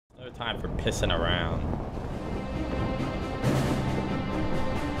Time for pissing around.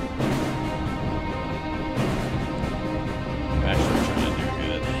 I'm actually trying to do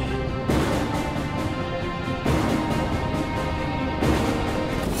good.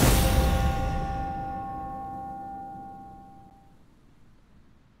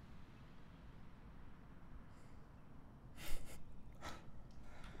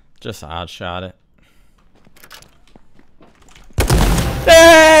 Just odd shot it.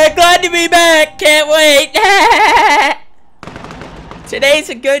 Glad to be back! Can't wait! Today's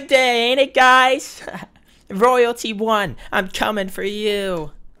a good day, ain't it, guys? Royalty 1, I'm coming for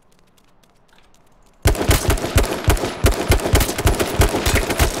you.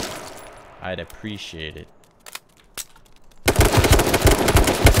 I'd appreciate it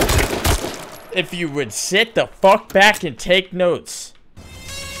if you would sit the fuck back and take notes.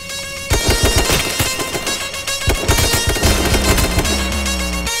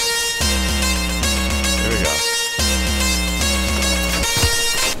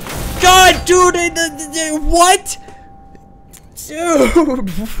 God, dude, what? Dude.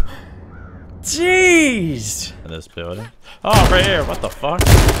 Jeez. This building. Oh, right here. What the fuck?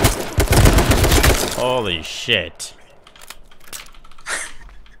 Holy shit.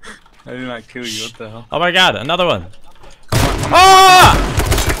 I did not kill you. What the hell? Oh my god, another one. Oh!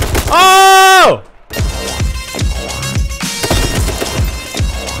 Oh!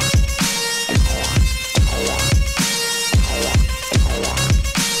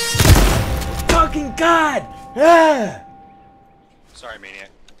 God! Ah! Sorry,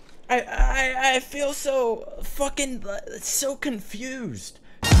 Maniac. I feel so fucking so confused.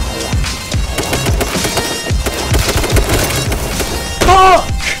 Fuck!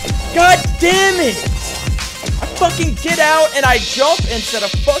 God damn it! I fucking get out and I jump instead of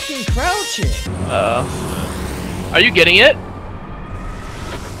fucking crouching. Are you getting it?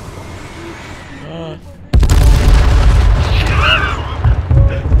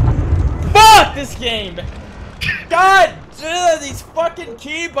 Fuck this game! God, these fucking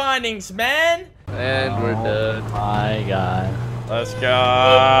key bindings, man! And we're done. My God. Let's go.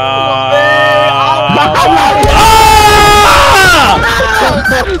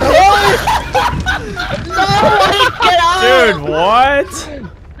 Dude, what?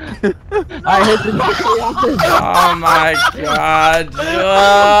 I hit the Oh my God,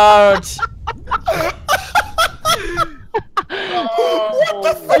 dude!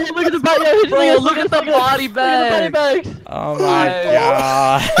 Look at the body bag! Bro, look at the body bag! Oh my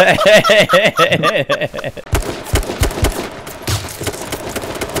God!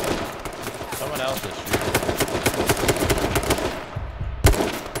 Someone else is shooting.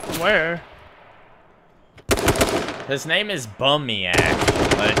 Where? His name is Maniac.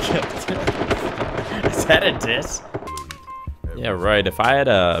 Like, is that a diss? Yeah, right. If I had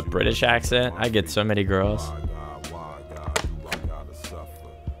a British accent, I'd get so many girls.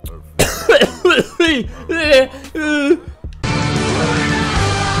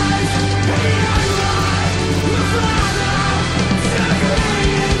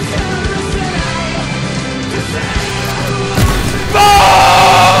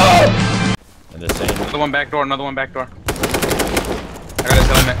 Another one back door, another one back door. I got his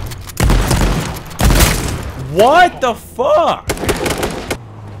helmet. What the fuck?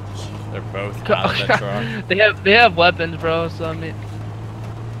 They're both out of the truck. They have weapons, bro, so I mean.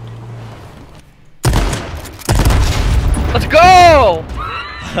 Let's go!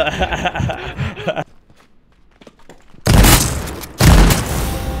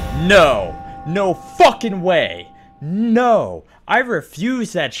 No fucking way. No, I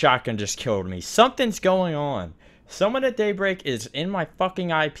refuse. That shotgun just killed me. Something's going on. Someone at Daybreak is in my fucking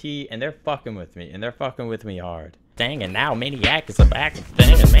IP and they're fucking with me, and they're fucking with me hard. Dang, and now Maniac is back with the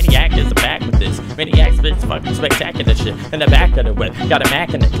thing, and Maniac is back with this. Maniac spits fucking spectacular shit in the back of the whip. Got a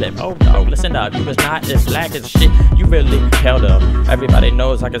Mac in the clip. Oh no, listen up, you was not as black as shit. You really held up. Everybody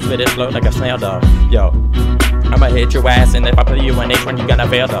knows I can spit it slow like a snail dog. Yo, I'ma hit your ass, and if I put you in H1, you gonna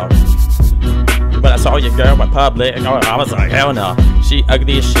fail dog. When I saw your girl in public, I was like, hell no. She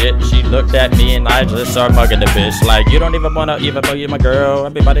ugly as shit. She looked at me and I just started mugging the bitch. Like, you don't even wanna even know you're my girl.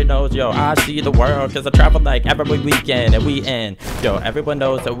 Everybody knows, yo, I see the world. Cause I travel like every weekend and we in. Yo, everyone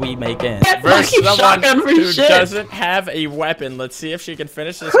knows that we making. Versus someone who doesn't have a weapon. Let's see if she can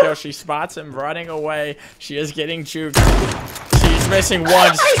finish this kill. She spots him running away. She is getting juked. She's missing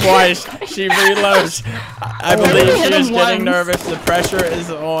once, twice. She reloads. I believe she is getting nervous. The pressure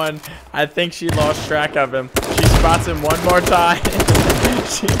is on. I think she lost track of him. She spots him one more time.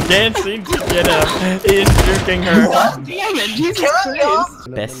 She can't seem to get him. He's juking her. God damn it, Jesus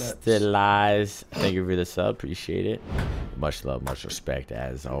Christ. Best lies. Thank you for the sub. Appreciate it. Much love, much respect,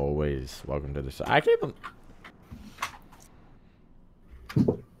 as always. Welcome to the sub. I keep him.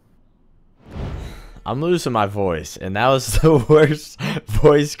 I'm losing my voice, and that was the worst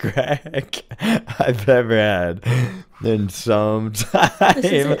voice crack I've ever had in some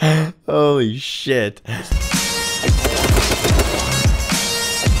time. Holy shit.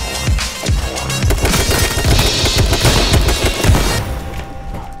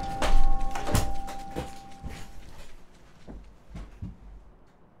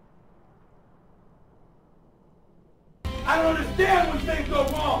 I don't understand when things go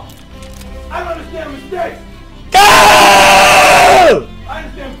wrong. I don't understand mistakes. Go! I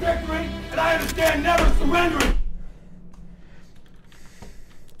understand victory, and I understand never surrendering.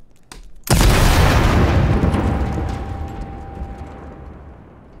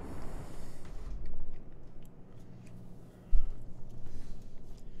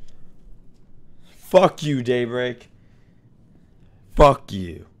 Fuck you, Daybreak. Fuck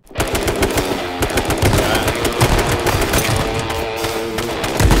you.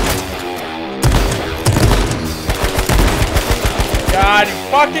 God, you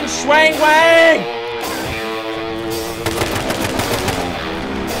fucking swang wang!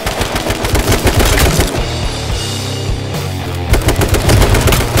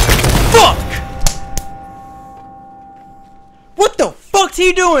 Fuck! What the fuck's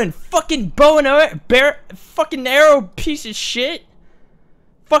he doing? Fucking bow and arrow, fucking arrow piece of shit.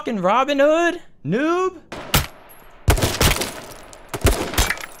 Fucking Robin Hood, noob.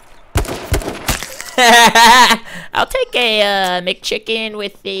 I'll take a McChicken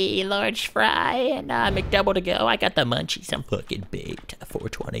with the large fry and McDouble to go. I got the munchies. I'm fucking baked.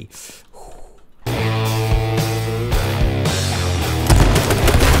 420.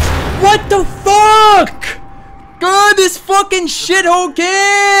 What the fuck? God, this fucking shithole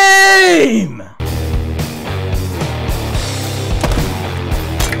game!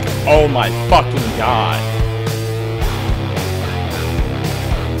 Oh my fucking god.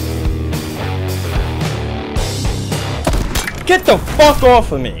 Get the fuck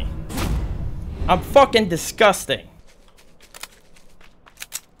off of me! I'm fucking disgusting.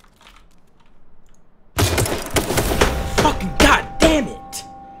 Fucking god damn it!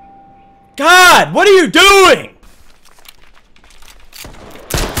 God, what are you doing?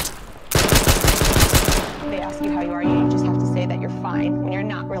 They ask you how you are, you just have to say that you're fine when you're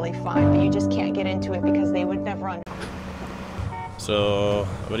not really fine, but you just can't get into it because they would never understand. So,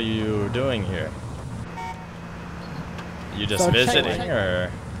 what are you doing here? You just visiting, or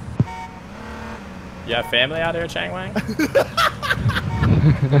you have family out here, Chang Wang?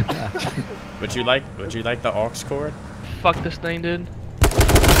 Would you like the aux cord? Fuck this thing, dude.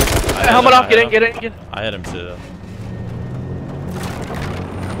 Helmet off, get in. I hit him too.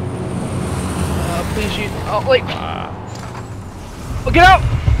 Please shoot. Oh, wait. Oh, get out!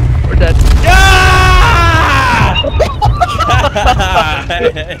 We're dead.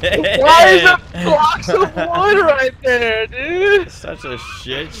 Why is it blocks of wood right there, dude? Such a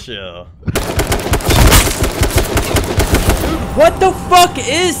shit show. What the fuck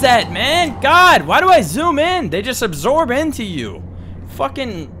is that, man? God, why do I zoom in? They just absorb into you.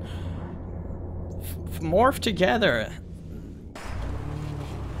 Fucking morph together.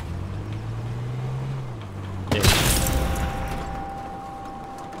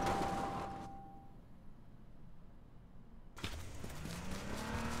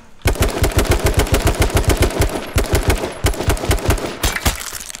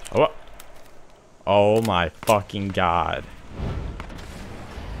 Oh my fucking god.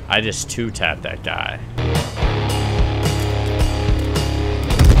 I just two-tapped that guy.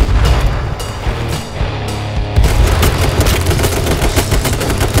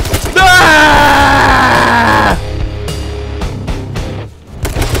 Ah!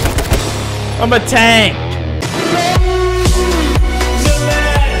 I'm a tank.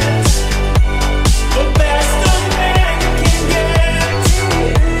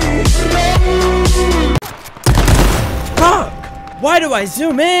 Why do I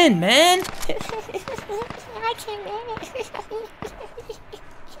zoom in, man? I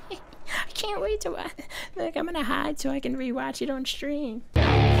can't wait to watch. Like, I'm gonna hide so I can rewatch it on stream.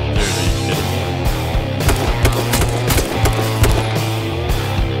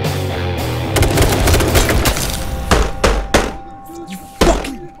 You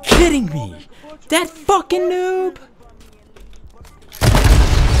fucking kidding me? That fucking noob?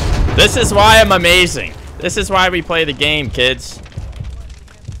 This is why I'm amazing. This is why we play the game, kids.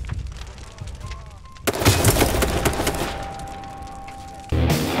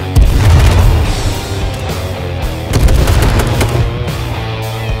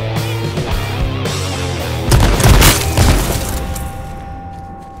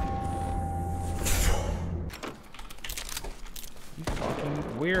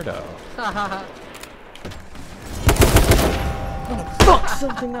 weirdo. Oh, fuck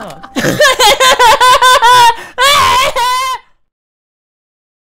something up.